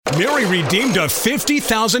Mary redeemed a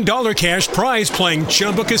 $50,000 cash prize playing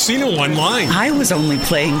Chumba Casino online. I was only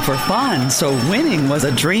playing for fun, so winning was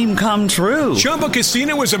a dream come true. Chumba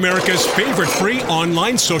Casino is America's favorite free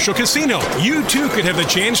online social casino. You too could have the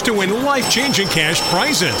chance to win life-changing cash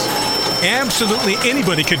prizes. Absolutely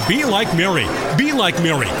anybody could be like Mary. Be like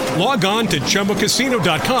Mary. Log on to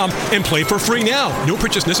ChumbaCasino.com and play for free now. No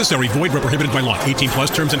purchase necessary. Void where prohibited by law. 18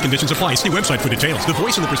 plus terms and conditions apply. See website for details. The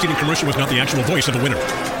voice in the preceding commercial was not the actual voice of the winner.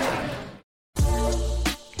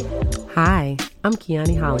 Hi, I'm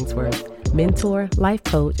Kiani Hollingsworth, mentor, life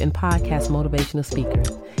coach, and podcast motivational speaker.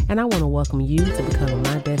 And I want to welcome you to becoming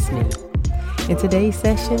my best me. In today's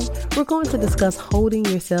session, we're going to discuss holding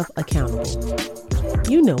yourself accountable.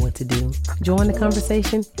 You know what to do. Join the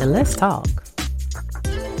conversation and let's talk.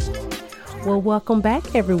 Well, welcome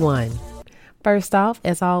back, everyone. First off,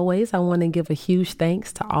 as always, I want to give a huge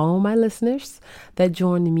thanks to all my listeners that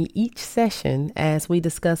join me each session as we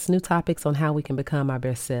discuss new topics on how we can become our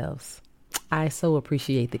best selves. I so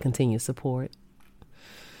appreciate the continued support.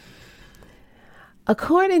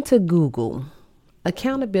 According to Google,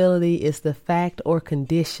 accountability is the fact or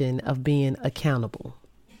condition of being accountable.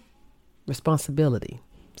 Responsibility.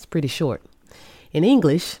 It's pretty short. In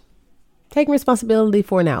English, taking responsibility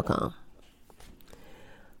for an outcome.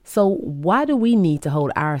 So why do we need to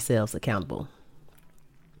hold ourselves accountable?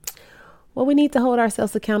 Well, we need to hold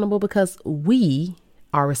ourselves accountable because we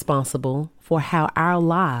are responsible for how our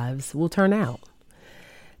lives will turn out.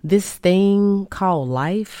 This thing called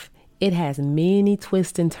life, it has many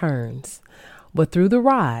twists and turns. But through the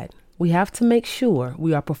ride, we have to make sure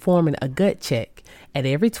we are performing a gut check at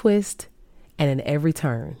every twist and in every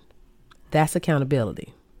turn. That's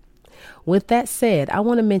accountability. With that said, I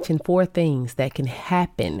want to mention 4 things that can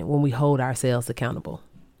happen when we hold ourselves accountable.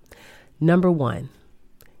 Number 1,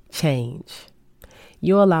 change.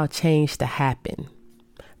 You allow change to happen.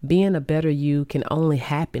 Being a better you can only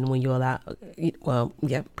happen when you allow,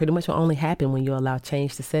 pretty much will only happen when you allow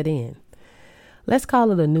change to set in. Let's call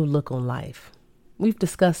it a new look on life. We've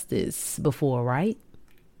discussed this before, right?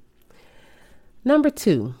 Number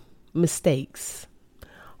 2, mistakes.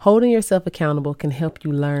 Holding yourself accountable can help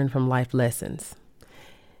you learn from life lessons.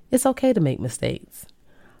 It's okay to make mistakes,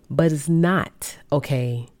 but it's not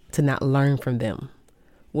okay to not learn from them,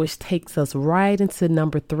 which takes us right into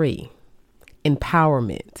number 3,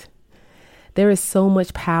 empowerment. There is so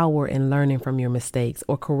much power in learning from your mistakes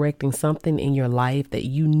or correcting something in your life that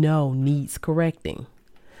you know needs correcting.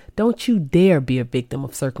 Don't you dare be a victim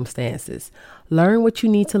of circumstances. Learn what you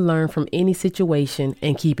need to learn from any situation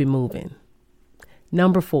and keep it moving.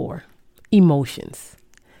 Number 4, emotions.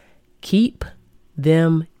 Keep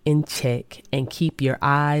them in check and keep your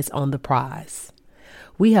eyes on the prize.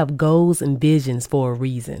 We have goals and visions for a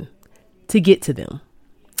reason, to get to them.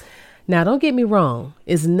 Now, don't get me wrong.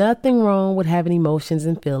 There's nothing wrong with having emotions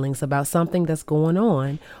and feelings about something that's going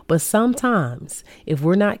on. But sometimes, if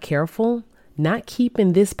we're not careful, not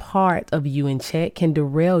keeping this part of you in check can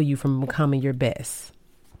derail you from becoming your best.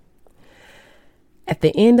 At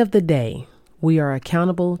the end of the day, we are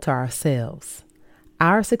accountable to ourselves.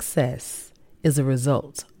 Our success is a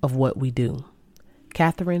result of what we do.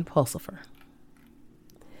 Catherine Pulsifer.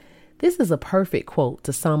 This is a perfect quote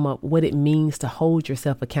to sum up what it means to hold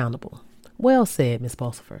yourself accountable. Well said, Ms.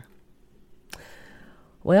 Pulsifer.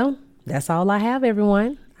 Well, that's all I have,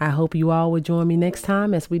 everyone. I hope you all will join me next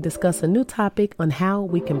time as we discuss a new topic on how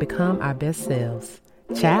we can become our best selves.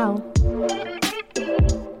 Ciao.